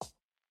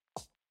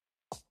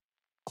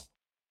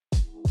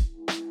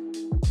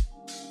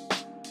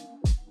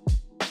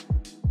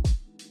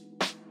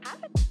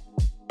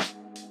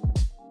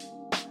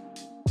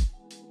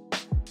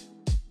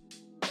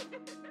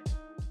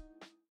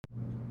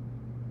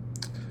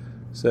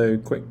So,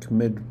 quick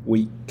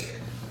midweek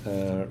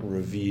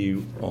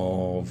review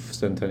of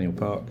Centennial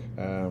Park.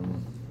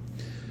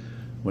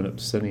 Went up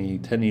to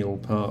Centennial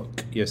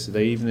Park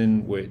yesterday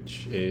evening,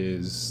 which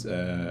is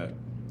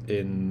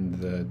in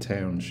the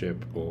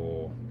township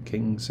or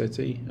King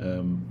City,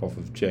 off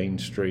of Jane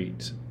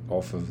Street,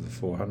 off of the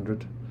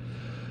 400.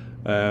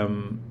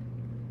 I've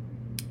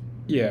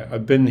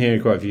been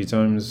here quite a few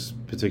times,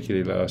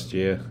 particularly last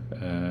year.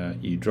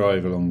 You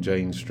drive along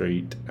Jane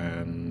Street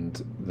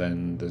and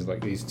then there's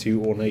like these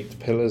two ornate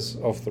pillars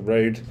off the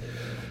road.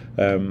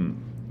 You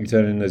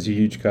turn in, there's a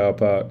huge car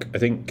park. I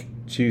think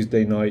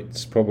Tuesday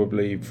nights,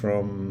 probably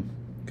from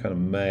kind of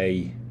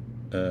May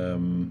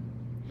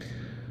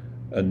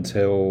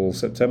until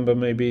September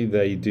maybe,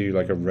 they do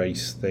like a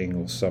race thing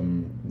or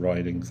some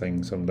riding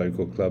thing, some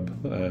local club.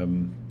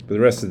 But the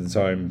rest of the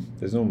time,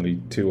 there's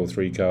normally 2 or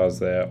 3 cars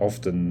there,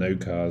 often no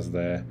cars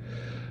there.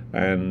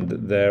 And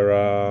there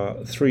are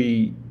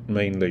 3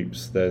 main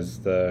loops. There's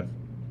the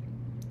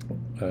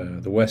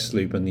West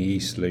Loop and the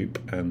East Loop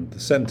and the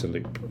Centre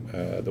Loop.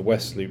 The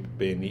West Loop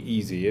being the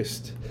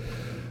easiest,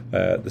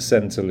 the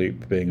Centre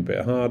Loop being a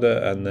bit harder,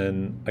 and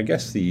then I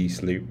guess the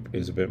East Loop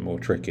is a bit more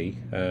tricky.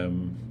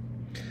 And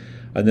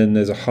then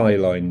there's a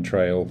Highline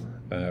Trail,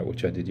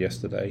 which I did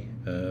yesterday.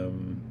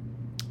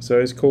 So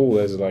it's cool.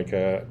 There's like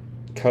a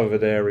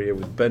covered area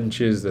with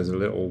benches. There's a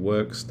little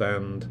work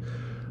stand.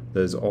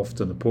 There's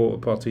often a porta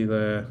potty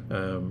there.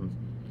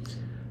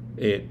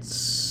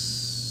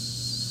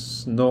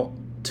 It's not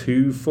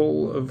too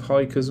full of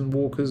hikers and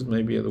walkers,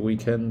 maybe at the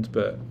weekend,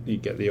 but you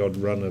get the odd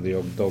runner, the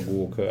odd dog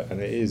walker, and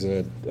it is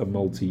a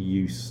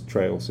multi-use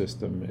trail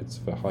system. It's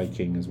for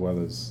hiking as well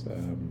as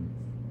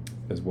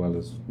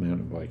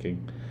mountain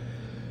biking.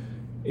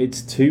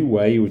 It's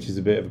 2-way, which is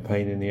a bit of a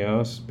pain in the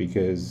arse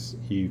because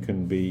you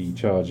can be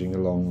charging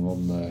along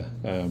on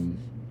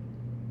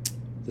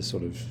the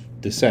sort of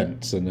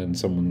descents and then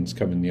someone's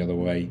coming the other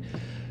way.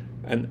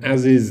 And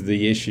as is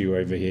the issue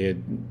over here,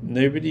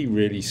 nobody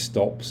really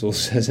stops or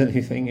says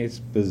anything. It's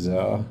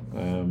bizarre.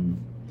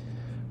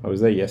 I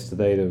was there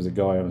yesterday. There was a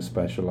guy on a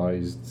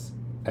Specialized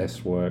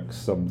S-Works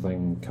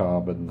something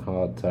carbon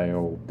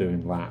hardtail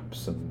doing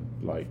laps and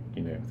I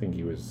think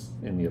he was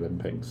in the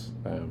Olympics.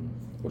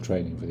 Or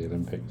training for the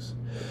Olympics.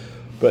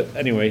 But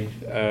anyway,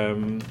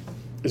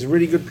 it's a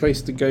really good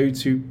place to go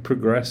to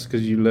progress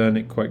because you learn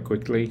it quite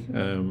quickly.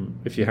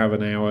 If you have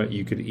an hour,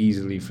 you could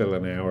easily fill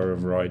an hour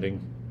of riding.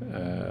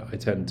 I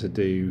tend to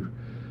do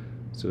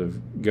sort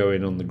of go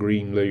in on the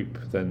green loop,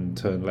 then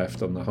turn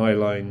left on the High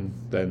Line,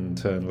 then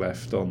turn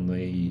left on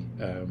the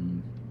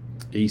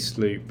East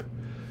Loop.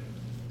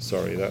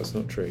 Sorry, that's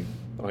not true.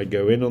 I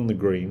go in on the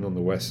green on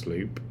the West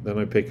Loop, then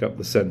I pick up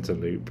the Centre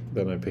Loop,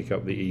 then I pick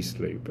up the East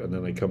Loop, and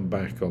then I come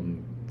back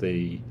on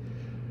the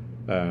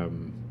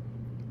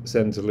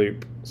Centre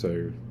Loop,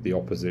 so the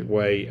opposite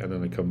way, and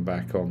then I come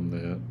back on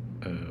the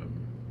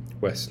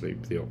West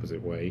Loop the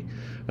opposite way.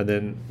 And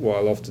then what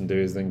I'll often do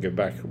is then go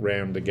back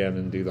round again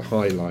and do the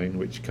High Line,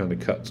 which kind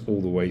of cuts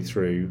all the way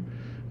through,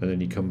 and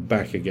then you come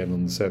back again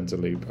on the Centre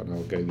Loop, and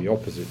I'll go the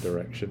opposite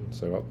direction,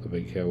 so up the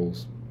big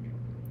hills.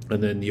 And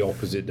then the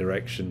opposite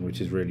direction,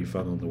 which is really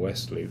fun on the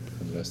West Loop,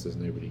 unless there's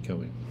nobody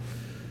coming.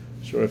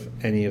 Sure if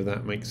any of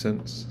that makes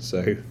sense.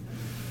 So,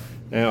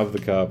 out of the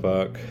car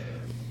park,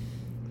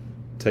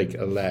 take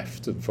a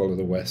left and follow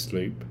the West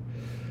Loop,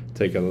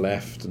 take a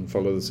left and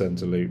follow the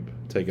Centre Loop,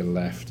 take a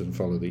left and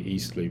follow the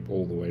East Loop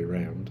all the way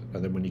around.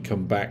 And then when you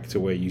come back to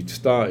where you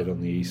started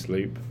on the East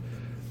Loop,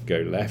 go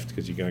left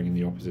because you're going in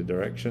the opposite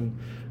direction.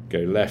 Go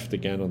left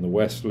again on the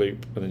West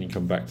Loop, and then you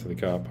come back to the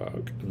car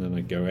park, and then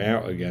I go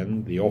out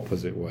again the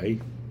opposite way.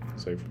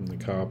 So from the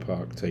car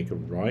park, take a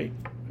right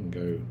and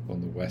go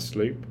on the West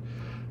Loop,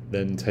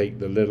 then take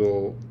the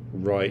little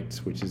right,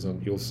 which is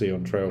you'll see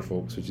on Trail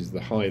Forks, which is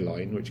the High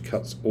Line, which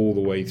cuts all the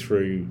way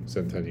through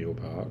Centennial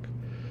Park,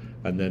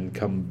 and then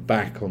come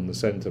back on the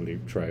Centre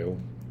Loop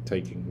trail,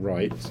 taking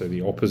right, so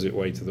the opposite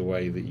way to the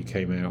way that you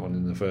came out on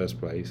in the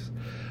first place.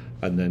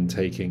 And then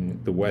taking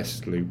the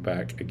West Loop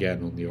back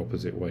again on the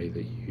opposite way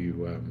that you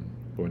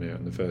went out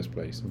in the first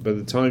place. And by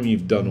the time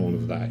you've done all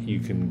of that,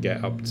 you can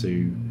get up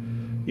to,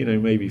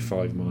 maybe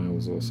 5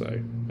 miles or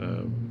so.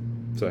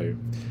 So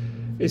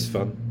it's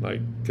fun.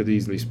 Could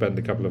easily spend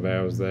a couple of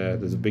hours there.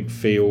 There's a big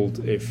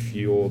field. If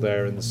you're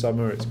there in the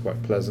summer, it's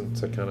quite pleasant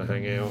to kind of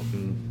hang out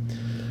and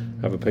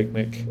have a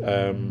picnic.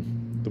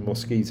 The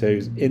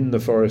mosquitoes in the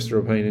forest are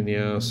a pain in the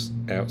ass.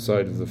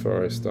 Outside of the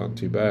forest aren't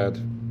too bad.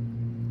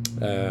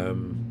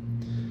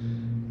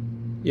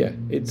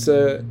 It's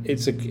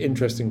an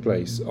interesting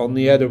place. On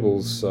the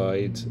edibles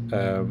side,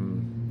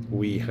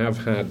 we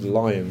have had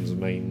lion's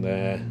mane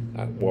there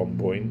at one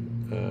point.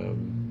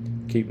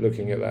 Keep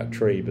looking at that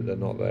tree, but they're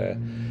not there.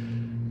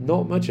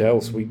 Not much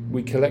else.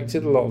 We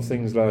collected a lot of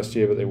things last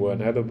year, but they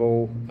weren't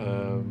edible.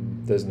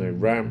 There's no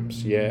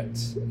ramps yet.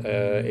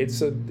 It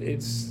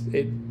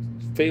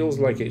feels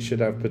like it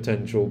should have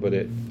potential, but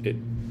it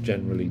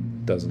generally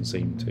doesn't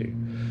seem to.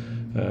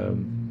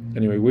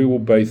 Anyway, we will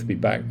both be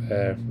back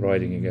there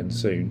riding again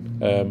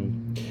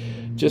soon.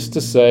 Just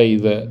to say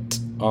that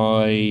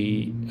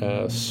I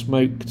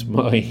smoked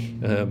my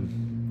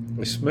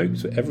I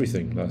smoked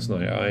everything last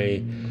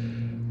night.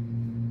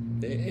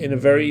 In a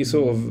very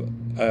sort of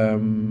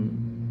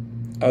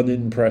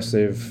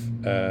unimpressive,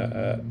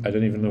 I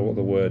don't even know what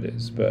the word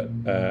is, but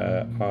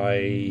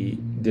I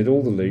did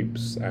all the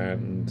loops,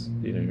 and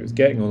it was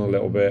getting on a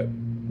little bit,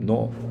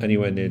 not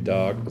anywhere near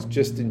dark. I was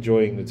just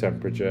enjoying the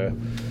temperature.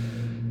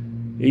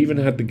 Even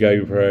had the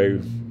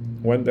GoPro,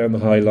 went down the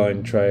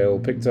Highline Trail,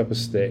 picked up a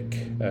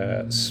stick,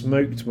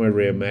 smoked my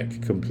rear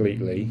mech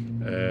completely,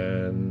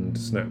 and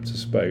snapped a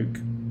spoke.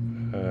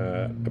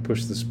 I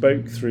pushed the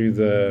spoke through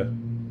the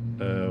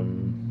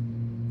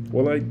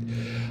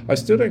I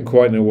still don't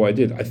quite know what I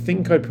did. I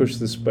think I pushed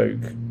the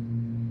spoke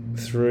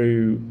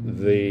through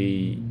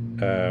the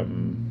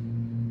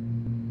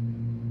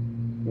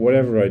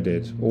whatever I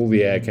did. All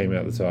the air came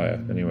out the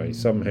tyre. Anyway,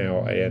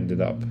 somehow I ended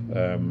up,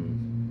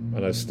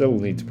 and I still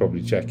need to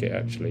probably check it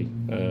actually.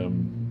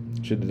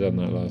 Should have done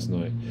that last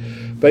night.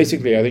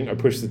 Basically, I think I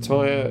pushed the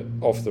tyre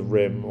off the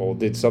rim or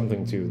did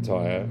something to the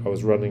tyre. I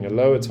was running a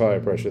lower tyre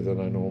pressure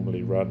than I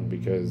normally run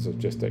because of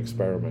just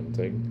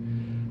experimenting.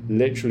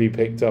 Literally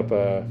picked up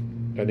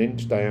an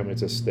inch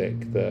diameter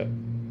stick that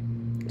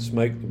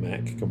smoked the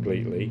mech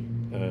completely,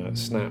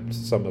 snapped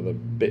some of the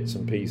bits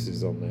and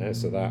pieces on there,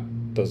 so that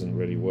doesn't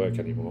really work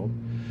anymore.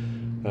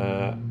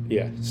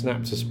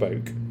 Snapped a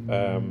spoke.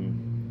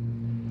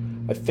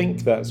 I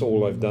think that's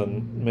all I've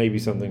done. Maybe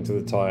something to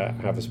the tyre,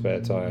 have a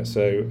spare tyre.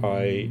 So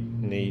I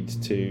need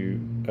to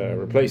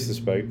replace the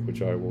spoke,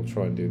 which I will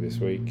try and do this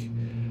week.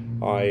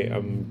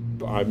 I'm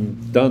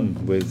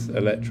done with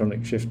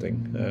electronic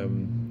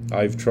shifting.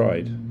 I've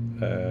tried.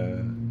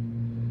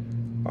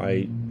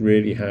 I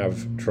really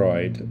have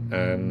tried,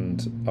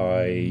 and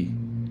I'm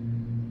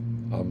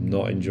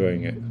not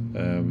enjoying it.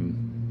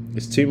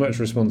 It's too much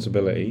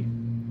responsibility.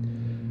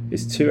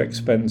 It's too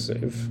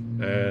expensive,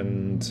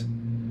 and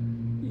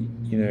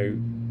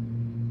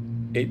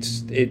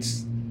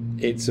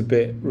it's a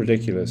bit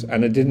ridiculous.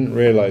 And I didn't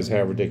realise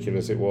how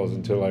ridiculous it was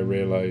until I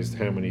realised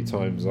how many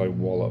times I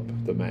wallop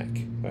the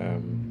mech.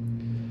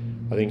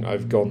 I think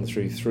I've gone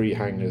through 3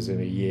 hangers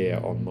in a year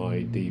on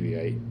my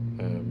DV8,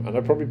 and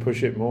I probably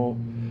push it more.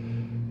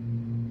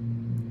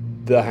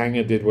 The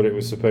hanger did what it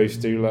was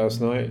supposed to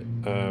last night,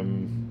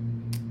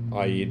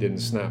 i.e. it didn't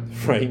snap the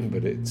frame,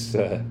 but it's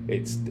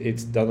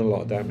done a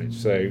lot of damage.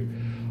 So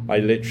I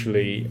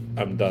literally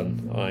am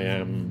done. I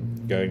am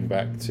going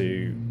back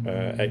to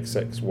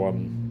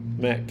XX1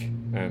 mech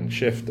and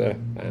shifter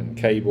and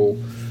cable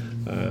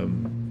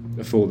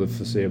for the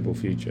foreseeable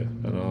future,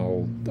 and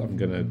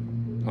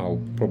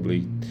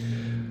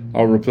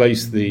I'll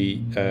replace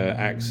the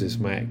Axis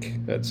mech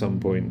at some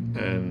point,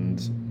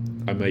 and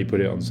I may put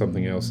it on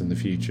something else in the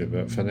future.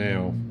 But for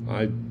now,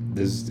 it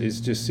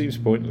just seems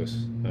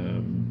pointless.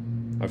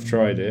 I've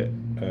tried it.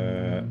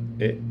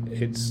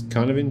 It's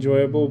kind of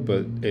enjoyable,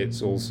 but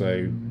it's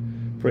also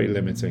pretty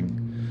limiting,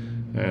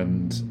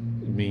 and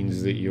it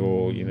means that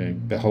you're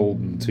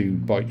beholden to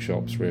bike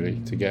shops really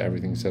to get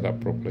everything set up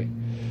properly.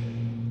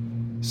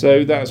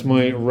 So that's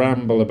my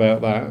ramble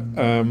about that.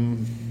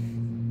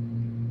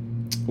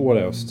 What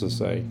else to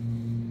say?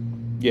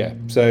 Yeah,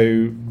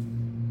 so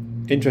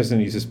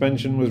interestingly,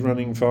 suspension was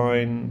running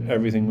fine,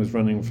 everything was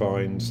running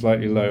fine,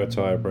 slightly lower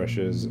tyre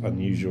pressures,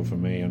 unusual for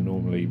me. I'm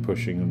normally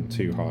pushing them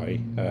too high,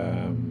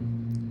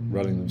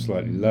 running them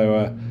slightly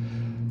lower.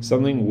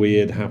 Something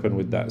weird happened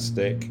with that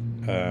stick.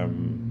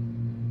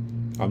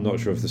 I'm not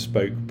sure if the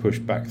spoke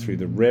pushed back through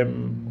the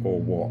rim or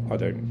what. I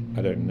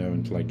don't know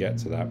until I get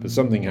to that. But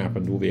something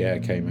happened. All the air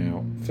came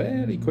out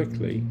fairly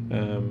quickly.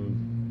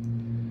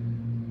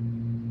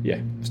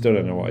 Still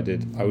don't know what I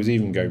did. I was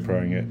even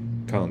GoProing it.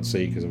 Can't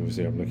see because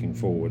obviously I'm looking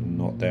forward and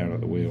not down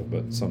at the wheel.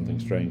 But something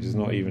strange. It's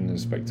not even a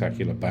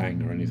spectacular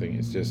bang or anything.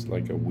 It's just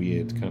like a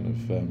weird kind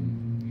of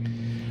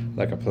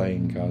like a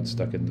playing card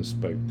stuck in the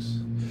spokes.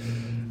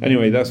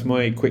 Anyway, that's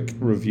my quick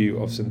review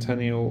of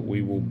Centennial.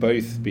 We will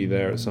both be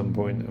there at some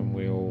point, and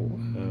we'll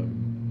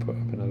put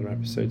up another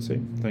episode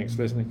soon. Thanks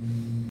for listening.